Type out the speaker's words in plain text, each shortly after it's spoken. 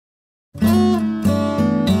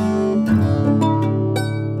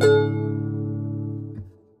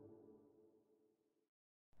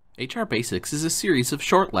HR Basics is a series of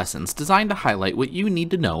short lessons designed to highlight what you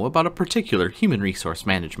need to know about a particular human resource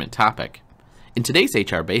management topic. In today's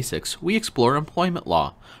HR Basics, we explore employment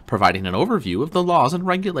law, providing an overview of the laws and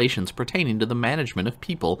regulations pertaining to the management of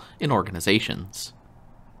people in organizations.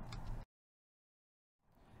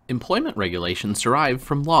 Employment regulations derive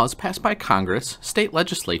from laws passed by Congress, state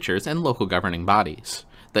legislatures, and local governing bodies.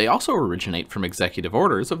 They also originate from executive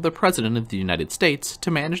orders of the President of the United States to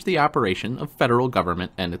manage the operation of federal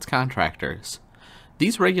government and its contractors.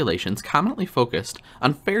 These regulations commonly focused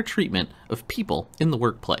on fair treatment of people in the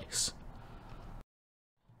workplace.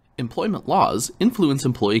 Employment laws influence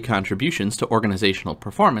employee contributions to organizational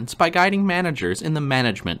performance by guiding managers in the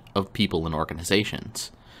management of people in organizations.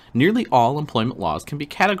 Nearly all employment laws can be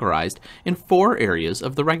categorized in 4 areas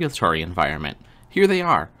of the regulatory environment. Here they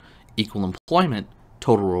are: equal employment,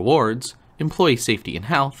 total rewards, employee safety and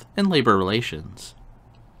health, and labor relations.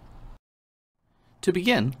 To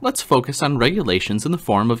begin, let's focus on regulations in the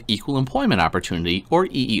form of equal employment opportunity, or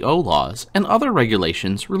EEO laws, and other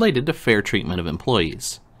regulations related to fair treatment of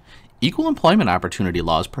employees. Equal employment opportunity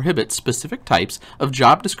laws prohibit specific types of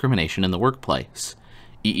job discrimination in the workplace.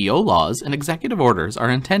 EEO laws and executive orders are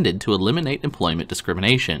intended to eliminate employment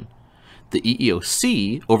discrimination. The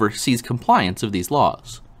EEOC oversees compliance of these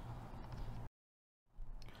laws.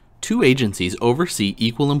 2 agencies oversee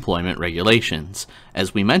equal employment regulations.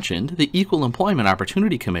 As we mentioned, the Equal Employment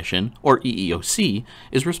Opportunity Commission, or EEOC,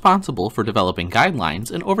 is responsible for developing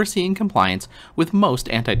guidelines and overseeing compliance with most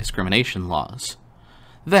anti-discrimination laws.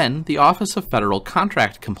 Then, the Office of Federal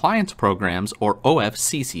Contract Compliance Programs, or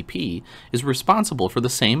OFCCP, is responsible for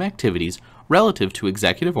the same activities relative to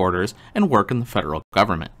executive orders and work in the federal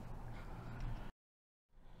government.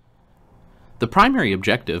 The primary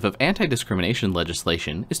objective of anti-discrimination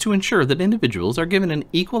legislation is to ensure that individuals are given an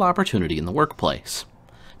equal opportunity in the workplace.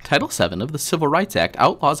 Title VII of the Civil Rights Act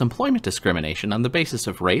outlaws employment discrimination on the basis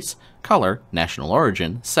of race, color, national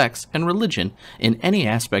origin, sex, and religion in any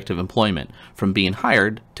aspect of employment, from being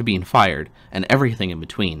hired to being fired, and everything in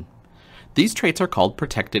between. These traits are called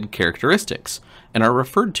protected characteristics, and are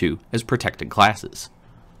referred to as protected classes.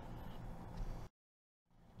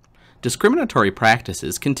 Discriminatory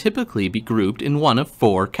practices can typically be grouped in one of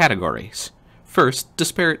 4 categories. First,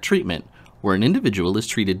 disparate treatment, where an individual is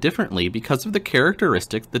treated differently because of the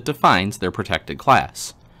characteristic that defines their protected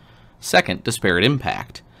class. Second, disparate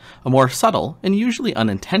impact, a more subtle and usually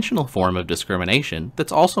unintentional form of discrimination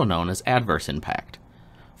that's also known as adverse impact.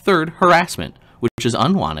 Third, harassment, which is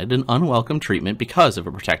unwanted and unwelcome treatment because of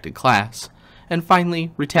a protected class. And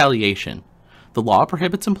finally, retaliation. The law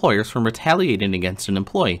prohibits employers from retaliating against an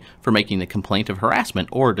employee for making a complaint of harassment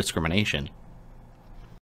or discrimination.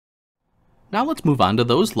 Now let's move on to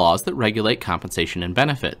those laws that regulate compensation and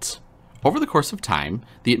benefits. Over the course of time,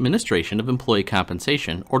 the administration of employee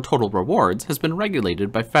compensation, or total rewards, has been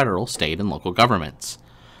regulated by federal, state, and local governments.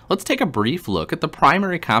 Let's take a brief look at the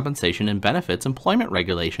primary compensation and benefits employment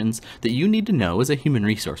regulations that you need to know as a human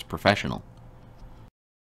resource professional.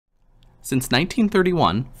 Since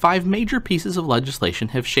 1931, 5 major pieces of legislation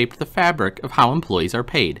have shaped the fabric of how employees are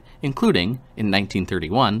paid, including, in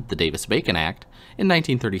 1931, the Davis-Bacon Act, in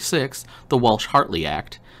 1936, the Walsh-Hartley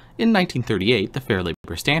Act, in 1938, the Fair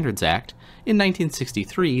Labor Standards Act, in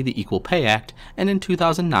 1963, the Equal Pay Act, and in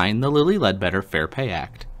 2009, the Lilly-Ledbetter Fair Pay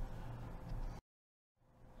Act.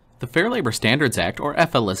 The Fair Labor Standards Act, or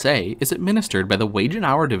FLSA, is administered by the Wage and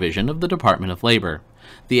Hour Division of the Department of Labor.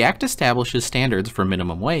 The Act establishes standards for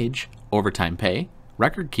minimum wage, overtime pay,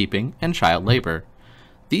 record keeping, and child labor.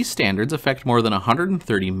 These standards affect more than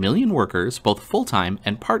 130 million workers, both full-time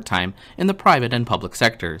and part-time, in the private and public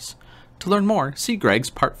sectors. To learn more, see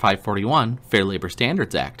GREGG's Part 541, Fair Labor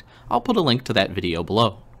Standards Act. I'll put a link to that video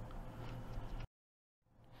below.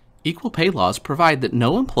 Equal pay laws provide that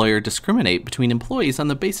no employer discriminate between employees on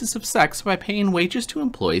the basis of sex by paying wages to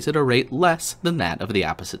employees at a rate less than that of the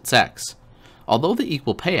opposite sex. Although the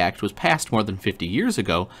Equal Pay Act was passed more than 50 years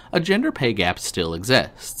ago, a gender pay gap still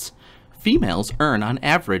exists. Females earn on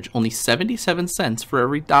average only 77 cents for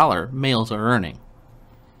every dollar males are earning.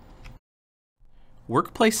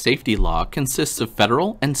 Workplace safety law consists of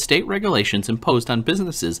federal and state regulations imposed on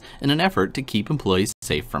businesses in an effort to keep employees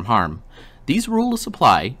safe from harm. These rules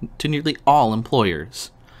apply to nearly all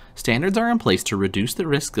employers. Standards are in place to reduce the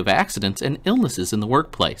risk of accidents and illnesses in the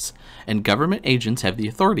workplace, and government agents have the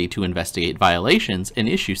authority to investigate violations and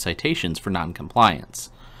issue citations for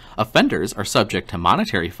noncompliance. Offenders are subject to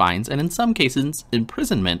monetary fines and, in some cases,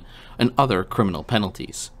 imprisonment and other criminal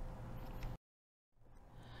penalties.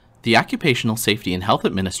 The Occupational Safety and Health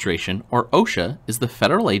Administration, or OSHA, is the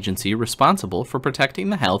federal agency responsible for protecting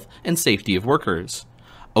the health and safety of workers.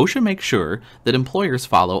 OSHA makes sure that employers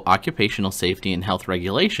follow occupational safety and health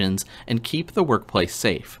regulations and keep the workplace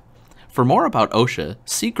safe. For more about OSHA,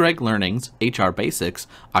 see GREGG Learning's HR Basics,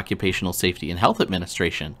 Occupational Safety and Health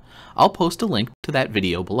Administration. I'll post a link to that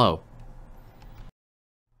video below.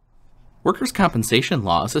 Workers' compensation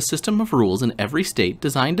law is a system of rules in every state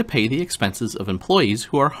designed to pay the expenses of employees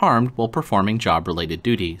who are harmed while performing job-related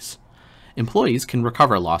duties. Employees can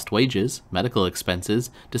recover lost wages, medical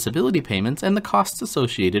expenses, disability payments, and the costs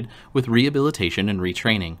associated with rehabilitation and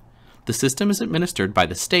retraining. The system is administered by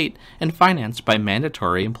the state and financed by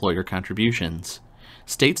mandatory employer contributions.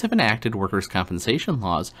 States have enacted workers' compensation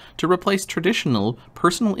laws to replace traditional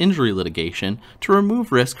personal injury litigation to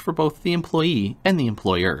remove risk for both the employee and the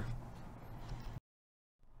employer.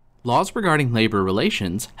 Laws regarding labor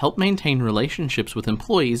relations help maintain relationships with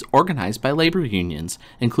employees organized by labor unions,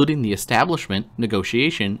 including the establishment,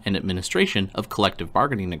 negotiation, and administration of collective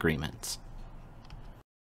bargaining agreements.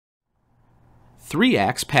 3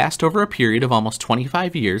 acts passed over a period of almost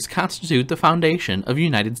 25 years constitute the foundation of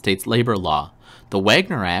United States labor law: the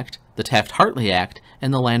Wagner Act, the Taft-Hartley Act,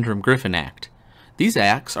 and the Landrum-Griffin Act. These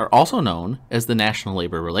acts are also known as the National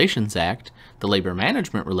Labor Relations Act, the Labor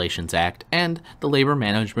Management Relations Act, and the Labor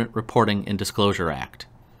Management Reporting and Disclosure Act.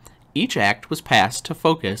 Each act was passed to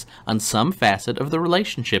focus on some facet of the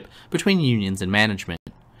relationship between unions and management.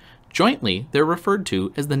 Jointly, they're referred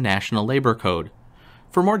to as the National Labor Code.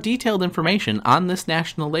 For more detailed information on this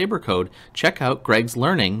National Labor Code, check out GREGG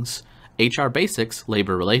Learning's HR Basics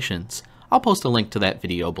Labor Relations. I'll post a link to that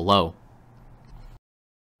video below.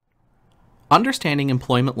 Understanding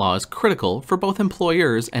employment law is critical for both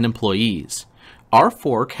employers and employees. Our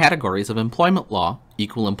 4 categories of employment law,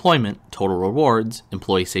 equal employment, total rewards,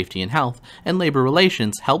 employee safety and health, and labor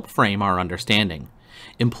relations, help frame our understanding.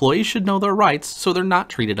 Employees should know their rights so they're not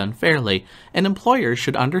treated unfairly, and employers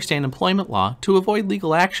should understand employment law to avoid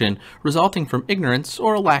legal action resulting from ignorance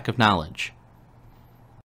or a lack of knowledge.